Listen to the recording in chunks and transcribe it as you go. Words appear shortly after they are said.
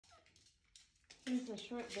Here's a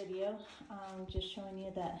short video just showing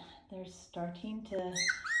you that they're starting to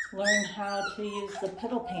learn how to use the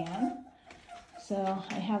piddle pan. So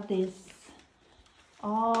I have these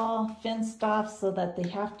all fenced off so that they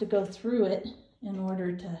have to go through it in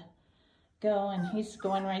order to go, and he's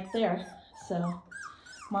going right there. So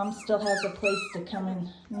Mom still has a place to come and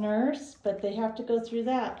nurse, but they have to go through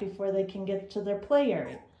that before they can get to their play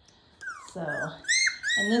area. So,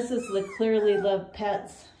 and this is the Clearly Love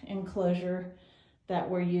Pets enclosure that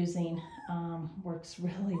we're using. Works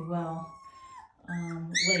really well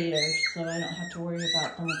later, so I don't have to worry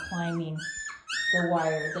about them climbing the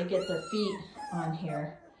wire. They get their feet on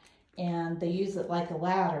here and they use it like a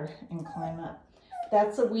ladder and climb up.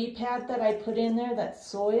 That's a wee pad that I put in there that's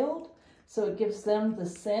soiled, so it gives them the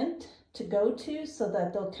scent to go to so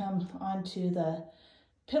that they'll come onto the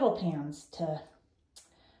piddle pans to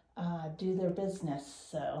do their business.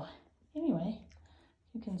 So anyway,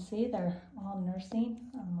 you can see they're all nursing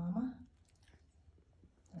on Mama.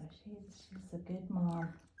 So she's a good mom.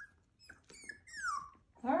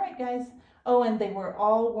 All right, guys. Oh, and they were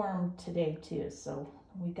all wormed today too. So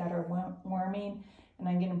we got our worming, and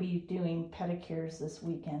I'm going to be doing pedicures this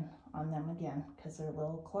weekend on them again because their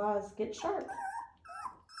little claws get sharp.